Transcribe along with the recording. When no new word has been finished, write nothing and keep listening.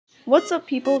What's up,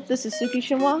 people? This is Suki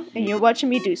Shinwa, and you're watching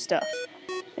me do stuff.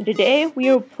 And today we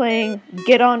are playing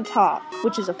Get on Top,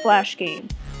 which is a Flash game.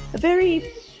 A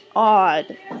very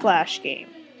odd Flash game.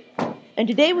 And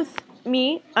today with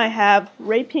me, I have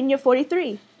Ray Pina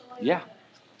 43. Yeah,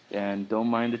 and don't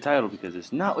mind the title because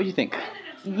it's not what you think.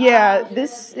 Yeah,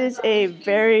 this is a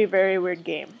very, very weird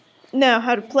game. Now,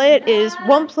 how to play it is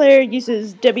one player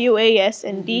uses WAS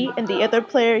and D, and the other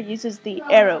player uses the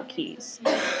arrow keys.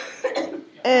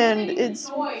 And it's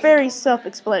very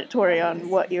self-explanatory on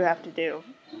what you have to do.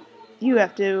 You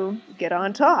have to get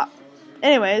on top.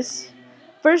 Anyways,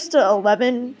 first to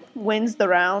 11 wins the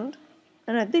round.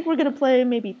 And I think we're going to play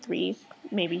maybe 3,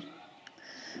 maybe.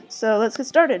 So let's get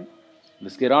started.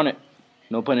 Let's get on it.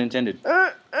 No pun intended.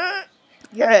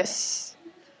 Yes.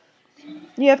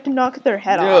 You have to knock their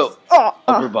head No. off.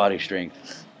 Upper body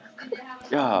strength.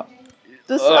 Yeah.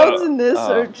 The sounds in this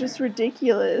are just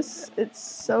ridiculous. It's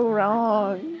so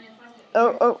wrong.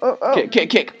 Oh.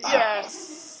 Kick.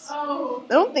 Yes. I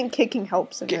don't think kicking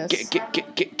helps in this.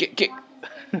 Kick.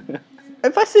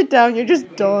 If I sit down, you're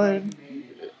just done.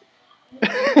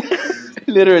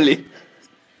 Literally.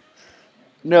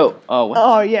 No. Oh, what?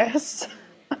 Oh, yes.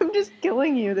 I'm just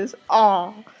killing you.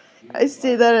 I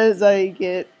say that as I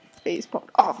get face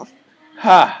pumped off.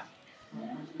 Ha!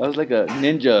 I was like a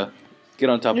ninja. Get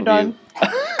on top You're of done. you.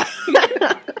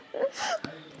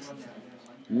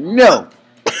 No.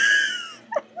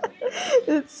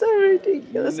 It's so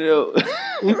ridiculous. No.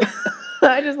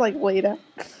 I just like lay down.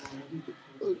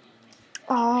 He's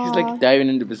like diving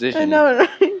into position. I know,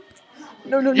 right?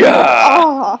 No.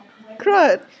 Yeah.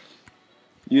 Crud.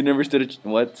 You never stood a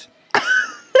what?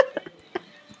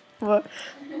 What?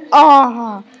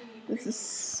 This is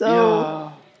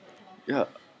so. Yeah.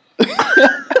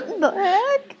 The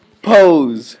heck?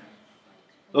 Pose.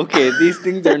 Okay, these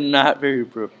things are not very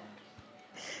appropriate.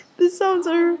 The sounds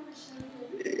are.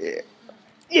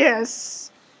 Yes.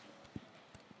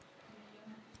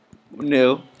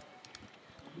 No.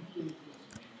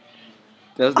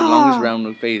 That was the longest round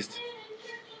we faced.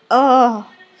 Oh.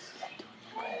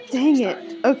 Dang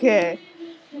it. Okay.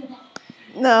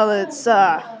 Now let's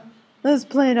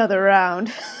play another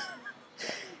round.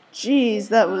 Jeez,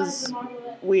 that was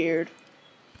weird.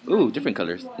 Ooh, different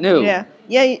colors. No. Yeah,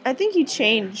 I think you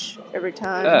change every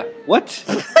time. What?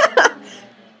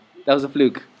 That was a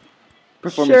fluke.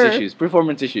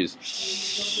 Performance issues.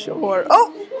 Sure.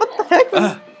 Oh, what the heck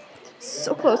was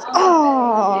so close.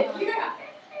 Oh.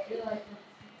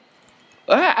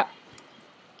 Ah.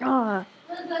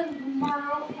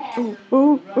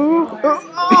 Ooh.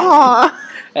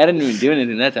 I didn't even do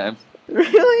anything that time.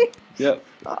 Really? Yep.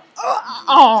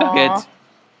 Suck it.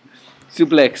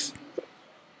 Suplex.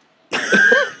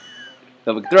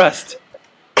 Double thrust.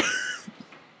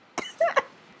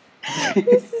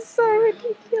 This is so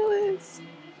ridiculous.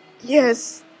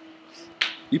 Yes.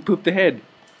 You pooped the head.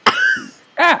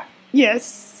 Ah.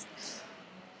 Yes.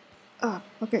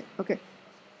 Okay.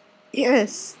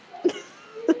 Yes.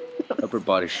 Upper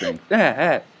body strength.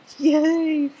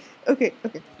 Yay. Okay.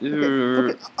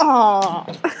 You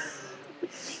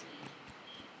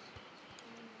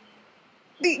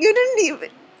You didn't even.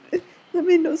 That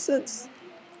made no sense.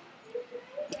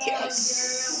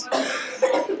 Yes.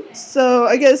 So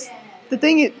I guess the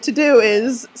thing to do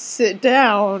is sit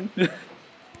down. That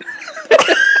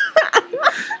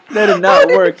did not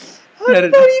work. How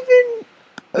did that even?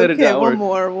 That did Okay, not one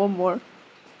work. more.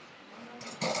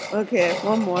 Okay,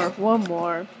 one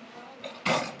more.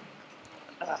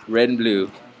 Red and blue.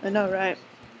 I know, right?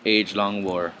 Age-long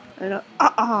war. I know.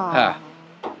 Ha.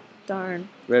 Darn.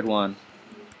 Red one.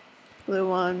 Blue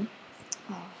one.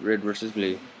 Red versus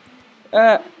blue.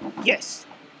 Yes.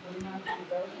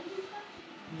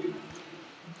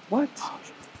 What?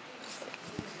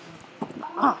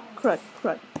 Crud.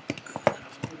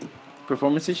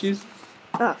 Performance issues?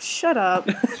 Shut up.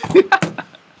 Dude,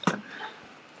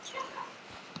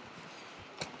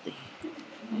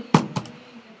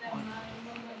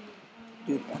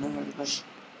 I know everybody.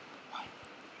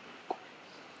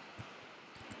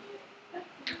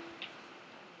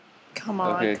 Come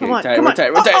on. Okay, Come on. we're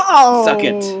tight. Oh. Suck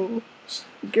it.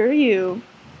 Girl, you.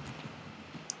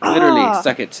 Literally,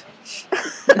 suck it.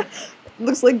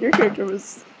 Looks like your character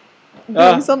was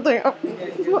doing something.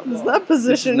 What was that This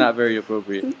position? is not very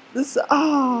appropriate. This.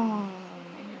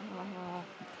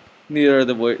 Neither are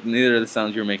the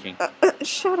sounds you're making.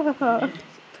 Shut up.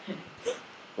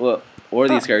 Well, or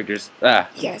these characters.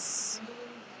 Yes.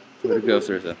 Way to go,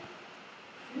 Sursa.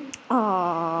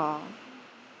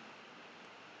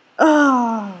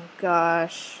 Oh,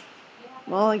 gosh.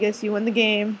 Well, I guess you win the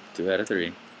game. 2 out of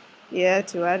 3. Yeah,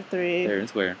 2 out of 3. Fair and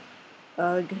square.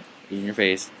 Ugh. In your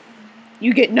face.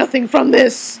 You get nothing from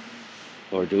this.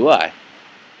 Or do I?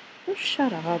 Oh,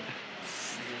 shut up.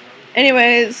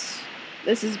 Anyways,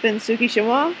 this has been Suki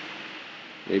Chinois,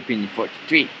 Opinion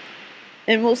 43.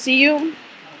 and we'll see you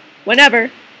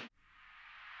whenever.